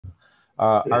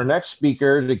Our next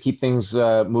speaker to keep things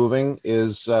moving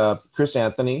is Chris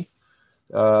Anthony.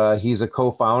 He's a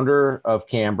co-founder of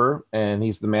Kambr, and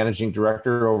he's the managing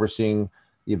director overseeing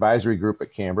the advisory group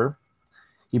at Kambr.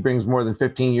 He brings more than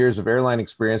 15 years of airline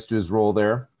experience to his role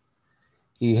there.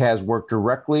 He has worked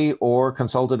directly or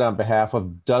consulted on behalf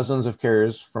of dozens of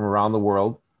carriers from around the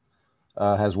world,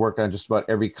 has worked on just about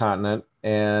every continent,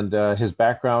 and his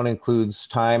background includes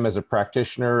time as a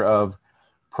practitioner of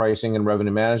pricing and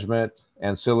revenue management,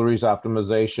 ancillaries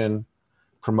optimization,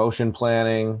 promotion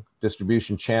planning,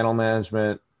 distribution channel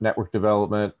management, network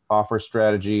development, offer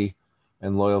strategy,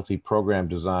 and loyalty program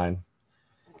design.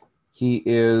 He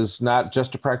is not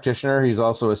just a practitioner, he's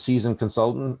also a seasoned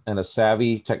consultant and a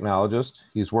savvy technologist.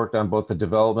 He's worked on both the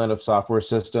development of software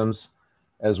systems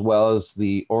as well as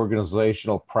the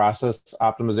organizational process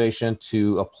optimization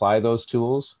to apply those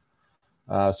tools.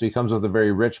 So he comes with a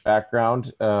very rich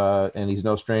background, and he's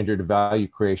no stranger to value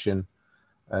creation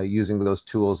using those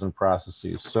tools and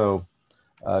processes. So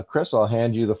Chris, I'll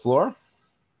hand you the floor.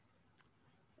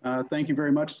 Thank you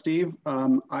very much, Steve.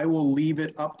 I will leave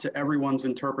it up to everyone's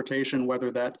interpretation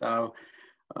whether that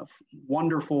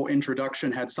wonderful introduction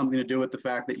had something to do with the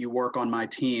fact that you work on my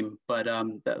team, but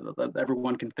that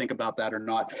everyone can think about that or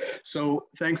not. So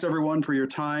thanks everyone for your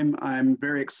time. I'm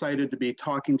very excited to be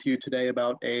talking to you today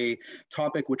about a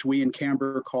topic which we in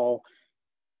Kambr call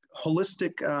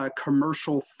holistic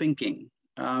commercial thinking.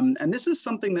 And this is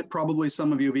something that probably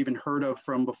some of you have even heard of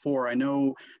from before. I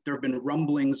know there have been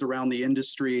rumblings around the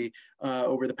industry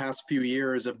over the past few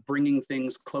years of bringing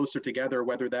things closer together,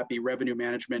 whether that be revenue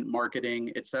management,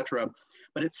 marketing, etc.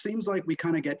 But it seems like we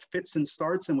kind of get fits and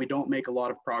starts and we don't make a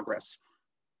lot of progress.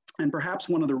 And perhaps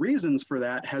one of the reasons for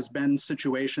that has been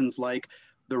situations like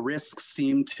the risks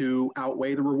seem to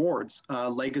outweigh the rewards.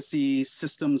 Legacy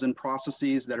systems and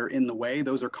processes that are in the way,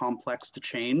 those are complex to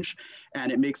change.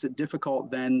 And it makes it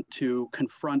difficult then to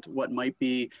confront what might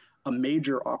be a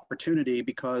major opportunity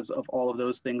because of all of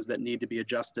those things that need to be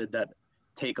adjusted that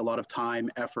take a lot of time,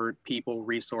 effort, people,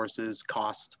 resources,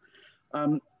 cost.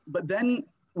 But then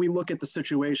we look at the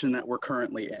situation that we're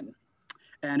currently in.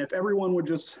 And if everyone would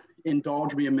just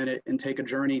indulge me a minute and take a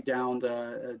journey down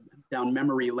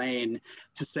memory lane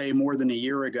to say more than a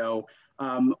year ago,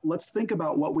 let's think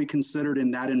about what we considered in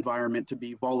that environment to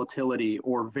be volatility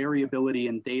or variability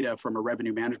in data from a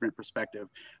revenue management perspective.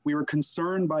 We were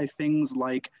concerned by things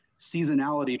like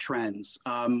seasonality trends,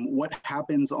 what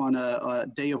happens on a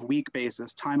day of week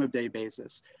basis, time of day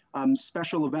basis,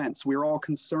 special events. We were all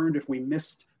concerned if we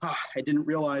missed, I didn't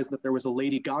realize that there was a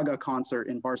Lady Gaga concert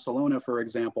in Barcelona, for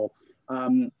example.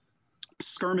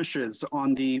 Skirmishes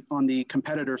on the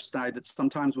competitor side that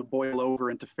sometimes would boil over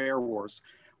into fare wars.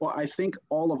 Well, I think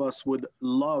all of us would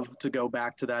love to go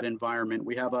back to that environment.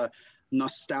 We have a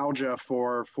nostalgia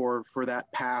for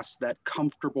that past, that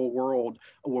comfortable world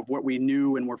of what we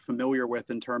knew and were familiar with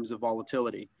in terms of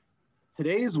volatility.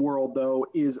 Today's world, though,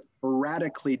 is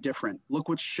radically different. Look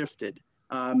what's shifted.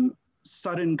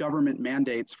 Sudden government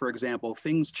mandates, for example,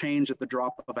 things change at the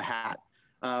drop of a hat.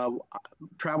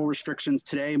 Travel restrictions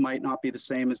today might not be the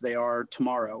same as they are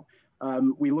tomorrow.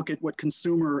 We look at what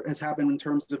consumer has happened in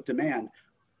terms of demand.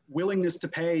 Willingness to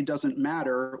pay doesn't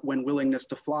matter when willingness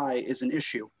to fly is an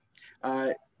issue.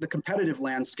 The competitive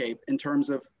landscape in terms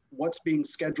of what's being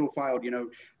schedule filed,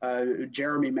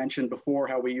 Jeremy mentioned before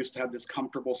how we used to have this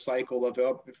comfortable cycle of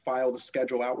file the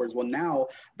schedule outwards. Well, now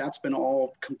that's been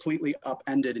all completely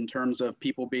upended in terms of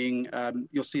people being,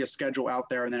 you'll see a schedule out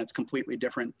there and then it's completely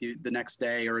different the next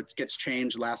day, or it gets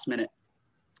changed last minute.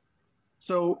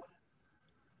 So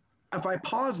if I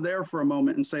pause there for a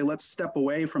moment and say, let's step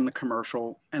away from the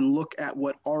commercial and look at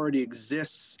what already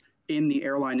exists in the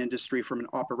airline industry from an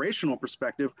operational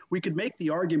perspective, we could make the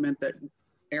argument that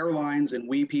airlines and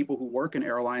we people who work in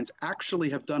airlines actually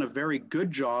have done a very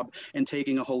good job in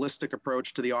taking a holistic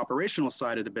approach to the operational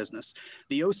side of the business.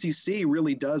 The OCC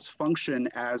really does function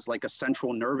as like a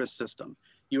central nervous system.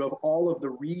 You have all of the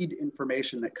read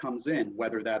information that comes in,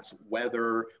 whether that's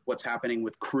weather, what's happening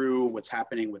with crew, what's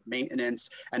happening with maintenance,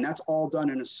 and that's all done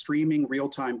in a streaming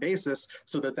real-time basis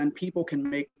so that then people can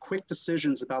make quick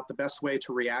decisions about the best way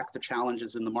to react to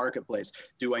challenges in the marketplace.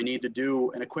 Do I need to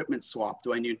do an equipment swap?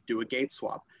 Do I need to do a gate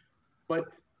swap? But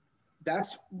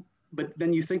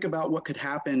then you think about what could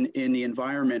happen in the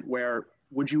environment where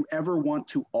would you ever want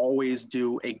to always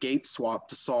do a gate swap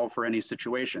to solve for any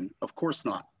situation? Of course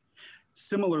not.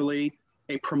 Similarly,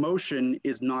 a promotion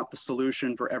is not the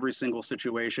solution for every single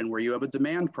situation where you have a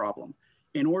demand problem.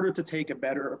 In order to take a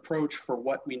better approach for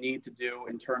what we need to do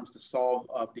in terms to solve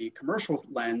the commercial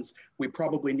lens, we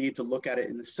probably need to look at it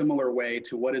in a similar way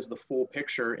to what is the full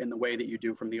picture in the way that you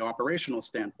do from the operational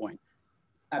standpoint.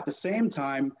 At the same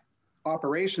time,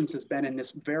 operations has been in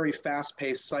this very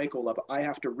fast-paced cycle of I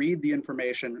have to read the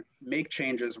information, make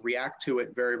changes, react to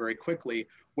it very, very quickly,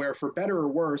 where for better or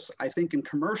worse, I think in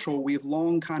commercial, we've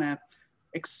long kind of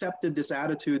accepted this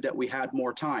attitude that we had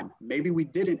more time. Maybe we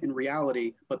didn't in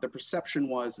reality, but the perception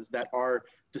was is that our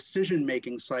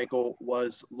decision-making cycle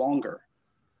was longer.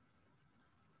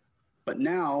 But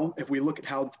now, if we look at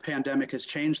how the pandemic has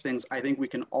changed things, I think we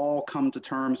can all come to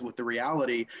terms with the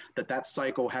reality that that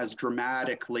cycle has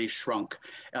dramatically shrunk.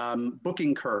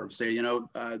 Booking curves,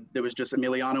 there was just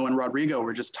Emiliano and Rodrigo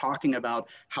were just talking about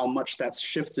how much that's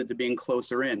shifted to being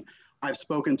closer in. I've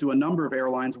spoken to a number of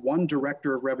airlines. One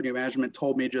director of revenue management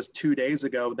told me just 2 days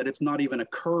ago that it's not even a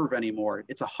curve anymore.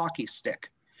 It's a hockey stick.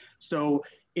 So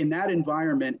in that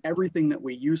environment, everything that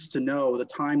we used to know, the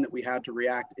time that we had to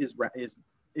react is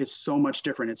so much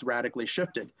different. It's radically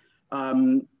shifted.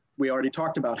 We already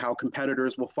talked about how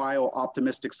competitors will file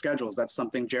optimistic schedules. That's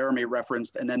something Jeremy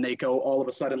referenced. And then they go all of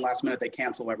a sudden last minute, they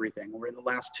cancel everything, or in the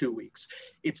last 2 weeks.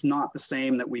 It's not the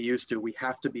same that we used to. We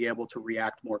have to be able to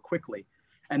react more quickly.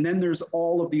 And then there's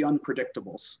all of the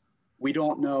unpredictables. We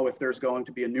don't know if there's going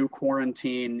to be a new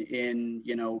quarantine in,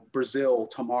 Brazil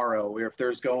tomorrow, or if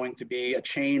there's going to be a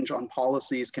change on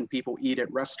policies. Can people eat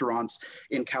at restaurants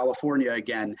in California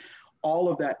again? All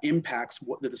of that impacts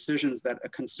what the decisions that a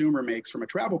consumer makes from a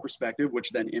travel perspective,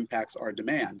 which then impacts our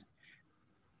demand.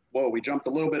 Whoa, we jumped a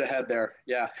little bit ahead there.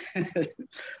 Yeah.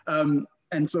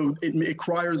 And so it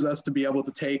requires us to be able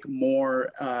to take more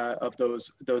of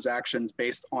those actions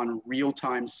based on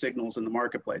real-time signals in the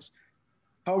marketplace.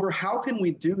 However, how can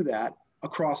we do that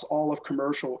across all of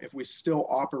commercial if we still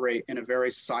operate in a very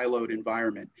siloed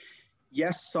environment?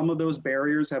 Yes, some of those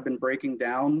barriers have been breaking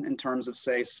down in terms of,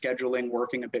 say, scheduling,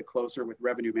 working a bit closer with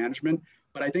revenue management.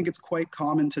 But I think it's quite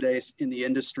common today in the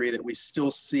industry that we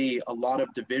still see a lot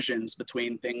of divisions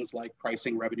between things like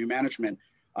pricing, revenue management,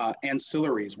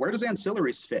 ancillaries. Where does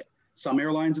ancillaries fit? Some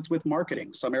airlines it's with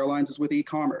marketing, some airlines it's with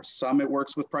e-commerce, some it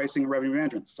works with pricing and revenue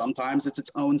management. Sometimes it's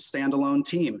its own standalone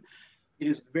team. It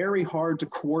is very hard to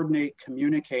coordinate,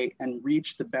 communicate, and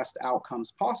reach the best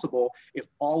outcomes possible if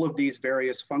all of these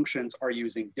various functions are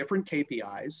using different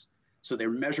KPIs, so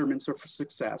their measurements are for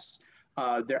success,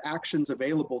 their actions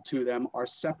available to them are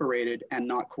separated and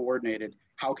not coordinated.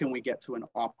 How can we get to an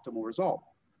optimal result?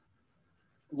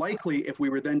 Likely, if we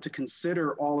were then to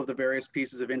consider all of the various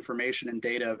pieces of information and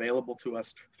data available to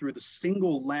us through the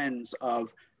single lens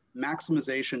of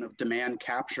maximization of demand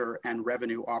capture and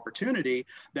revenue opportunity,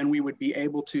 then we would be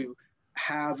able to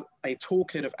have a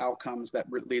toolkit of outcomes that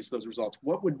leads to those results.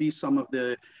 What would be some of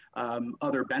the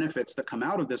other benefits that come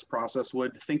out of this process?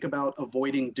 Would think about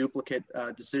avoiding duplicate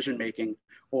decision-making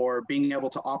or being able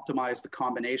to optimize the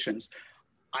combinations.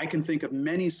 I can think of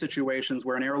many situations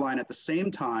where an airline at the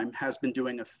same time has been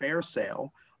doing a fare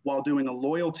sale while doing a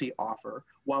loyalty offer,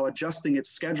 while adjusting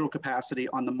its schedule capacity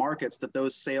on the markets that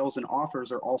those sales and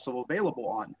offers are also available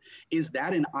on. Is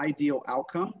that an ideal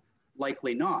outcome?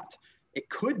 Likely not. It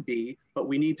could be, but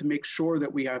we need to make sure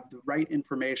that we have the right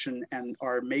information and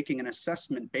are making an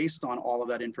assessment based on all of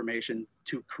that information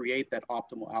to create that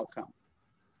optimal outcome.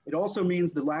 It also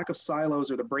means the lack of silos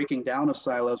or the breaking down of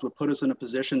silos would put us in a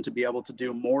position to be able to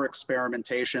do more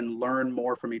experimentation, learn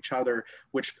more from each other,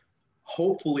 which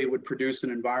hopefully would produce an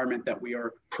environment that we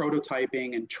are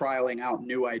prototyping and trialing out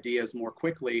new ideas more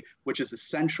quickly, which is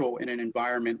essential in an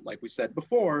environment, like we said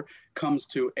before, comes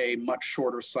to a much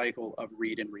shorter cycle of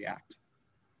read and react.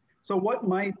 So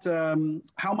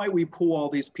how might we pull all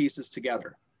these pieces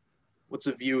together? What's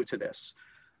a view to this?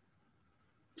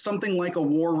 Something like a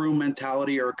war room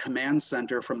mentality or a command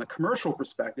center from the commercial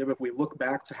perspective, if we look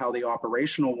back to how the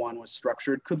operational one was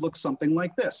structured, could look something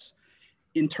like this.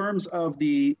 In terms of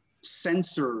the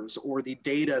sensors or the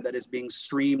data that is being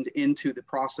streamed into the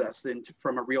process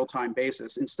from a real-time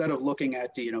basis, instead of looking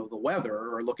at the weather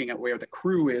or looking at where the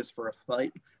crew is for a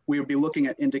flight, we would be looking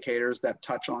at indicators that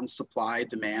touch on supply,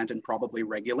 demand, and probably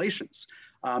regulations.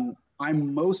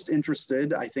 I'm most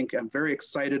interested, I think I'm very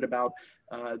excited about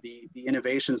the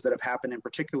innovations that have happened in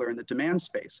particular in the demand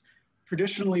space.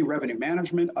 Traditionally, revenue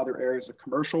management, other areas of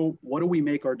commercial, what do we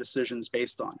make our decisions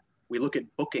based on? We look at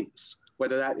bookings,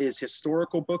 whether that is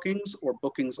historical bookings or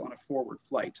bookings on a forward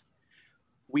flight.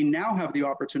 We now have the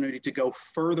opportunity to go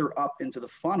further up into the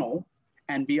funnel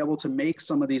and be able to make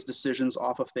some of these decisions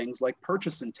off of things like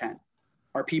purchase intent.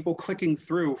 Are people clicking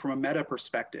through from a meta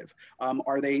perspective?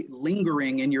 Are they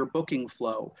lingering in your booking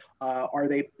flow? Are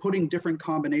they putting different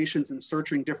combinations and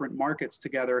searching different markets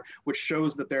together, which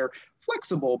shows that they're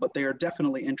flexible, but they are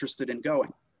definitely interested in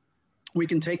going? We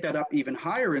can take that up even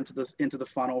higher into the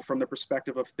funnel from the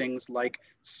perspective of things like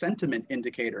sentiment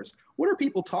indicators. What are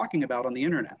people talking about on the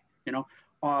internet? You know,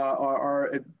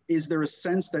 is there a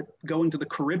sense that going to the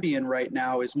Caribbean right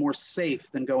now is more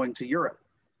safe than going to Europe?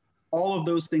 All of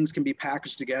those things can be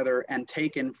packaged together and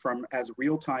taken from as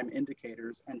real-time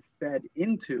indicators and fed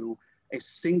into a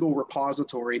single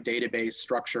repository, database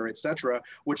structure, et cetera,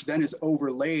 which then is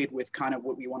overlaid with kind of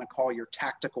what we want to call your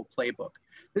tactical playbook.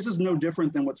 This is no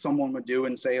different than what someone would do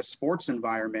in, say, a sports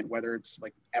environment, whether it's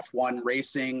like F1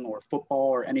 racing or football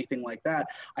or anything like that.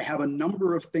 I have a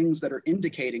number of things that are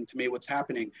indicating to me what's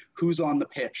happening, who's on the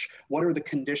pitch, what are the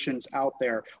conditions out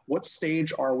there, what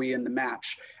stage are we in the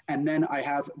match? And then I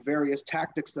have various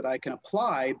tactics that I can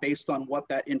apply based on what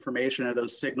that information or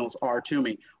those signals are to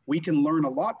me. We can learn a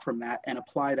lot from that and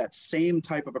apply that same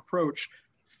type of approach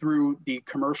through the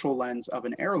commercial lens of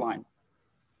an airline.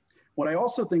 What I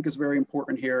also think is very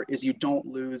important here is you don't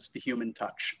lose the human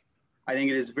touch. I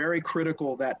think it is very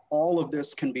critical that all of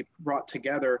this can be brought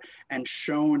together and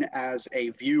shown as a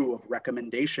view of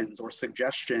recommendations or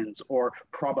suggestions or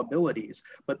probabilities,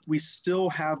 but we still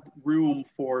have room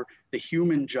for the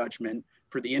human judgment,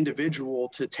 for the individual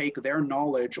to take their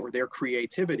knowledge or their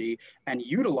creativity and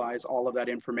utilize all of that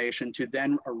information to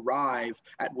then arrive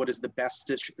at what is the best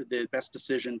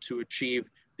decision to achieve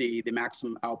the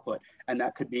maximum output. And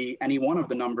that could be any one of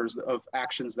the numbers of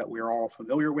actions that we're all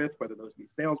familiar with, whether those be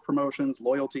sales promotions,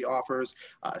 loyalty offers,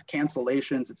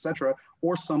 cancellations, et cetera,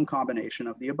 or some combination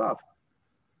of the above.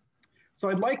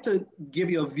 So I'd like to give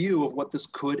you a view of what this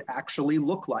could actually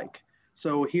look like.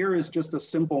 So here is just a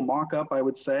simple mock-up, I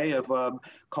would say, of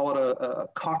call it a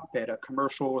cockpit, a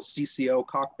commercial CCO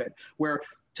cockpit, where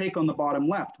take on the bottom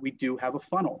left, we do have a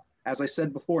funnel. As I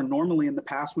said before, normally in the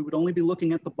past, we would only be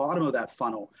looking at the bottom of that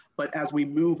funnel. But as we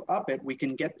move up it, we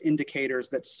can get indicators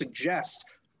that suggest,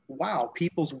 wow,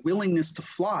 people's willingness to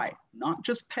fly, not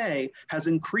just pay, has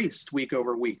increased week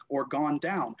over week or gone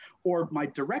down, or my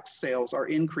direct sales are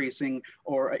increasing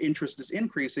or interest is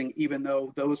increasing, even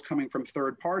though those coming from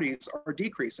third parties are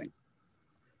decreasing.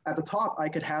 At the top, I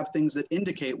could have things that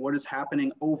indicate what is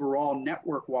happening overall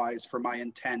network-wise for my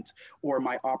intent or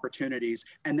my opportunities,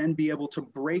 and then be able to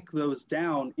break those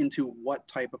down into what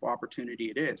type of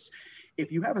opportunity it is.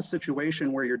 If you have a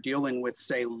situation where you're dealing with,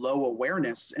 say, low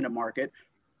awareness in a market,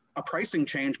 a pricing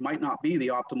change might not be the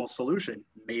optimal solution.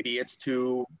 Maybe it's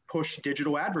to push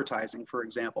digital advertising, for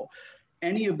example.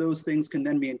 Any of those things can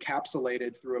then be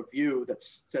encapsulated through a view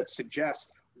that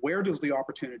suggests where does the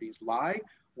opportunities lie?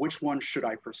 Which ones should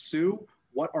I pursue?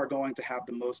 What are going to have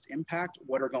the most impact?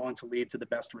 What are going to lead to the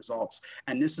best results?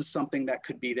 And this is something that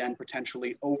could be then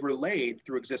potentially overlaid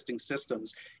through existing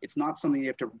systems. It's not something you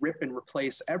have to rip and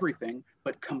replace everything,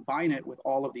 but combine it with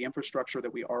all of the infrastructure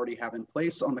that we already have in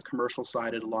place on the commercial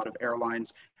side at a lot of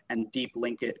airlines and deep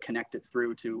link it, connect it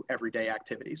through to everyday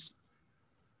activities.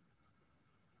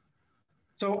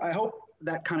 So I hope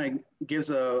that kind of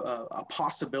gives a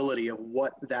possibility of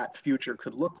what that future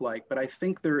could look like. But I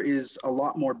think there is a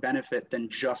lot more benefit than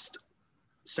just,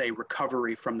 say,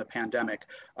 recovery from the pandemic.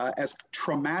 As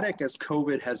traumatic as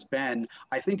COVID has been,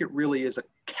 I think it really is a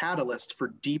catalyst for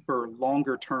deeper,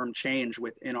 longer-term change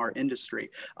within our industry.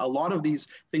 A lot of these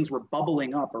things were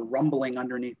bubbling up or rumbling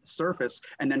underneath the surface,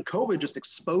 and then COVID just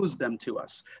exposed them to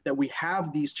us, that we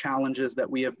have these challenges that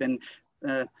we have been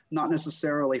not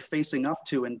necessarily facing up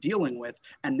to and dealing with.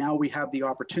 And now we have the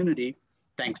opportunity,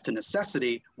 thanks to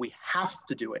necessity, we have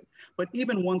to do it. But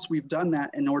even once we've done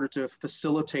that, in order to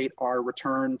facilitate our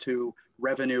return to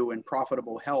revenue and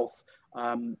profitable health,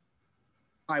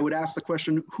 I would ask the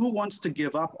question, who wants to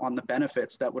give up on the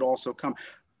benefits that would also come?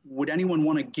 Would anyone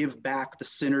want to give back the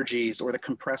synergies or the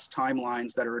compressed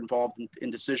timelines that are involved in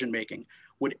decision-making?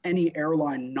 Would any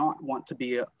airline not want to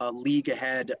be a league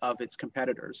ahead of its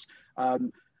competitors?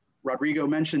 Rodrigo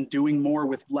mentioned doing more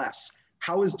with less.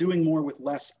 How is doing more with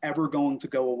less ever going to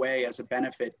go away as a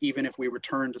benefit, even if we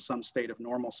return to some state of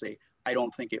normalcy? I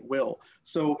don't think it will.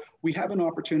 So we have an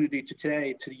opportunity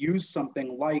today to use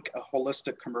something like a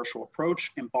holistic commercial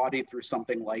approach embodied through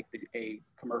something like a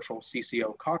commercial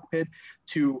CCO cockpit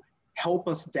to help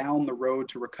us down the road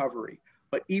to recovery.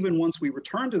 But even once we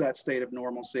return to that state of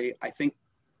normalcy, I think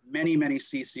many, many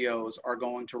CCOs are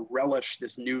going to relish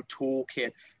this new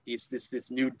toolkit,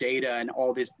 this new data and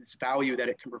all this value that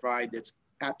it can provide that's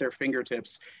at their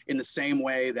fingertips, in the same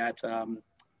way that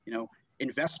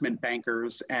investment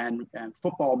bankers and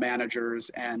football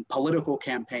managers and political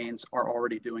campaigns are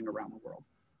already doing around the world.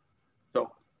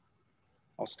 So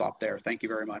I'll stop there. Thank you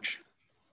very much.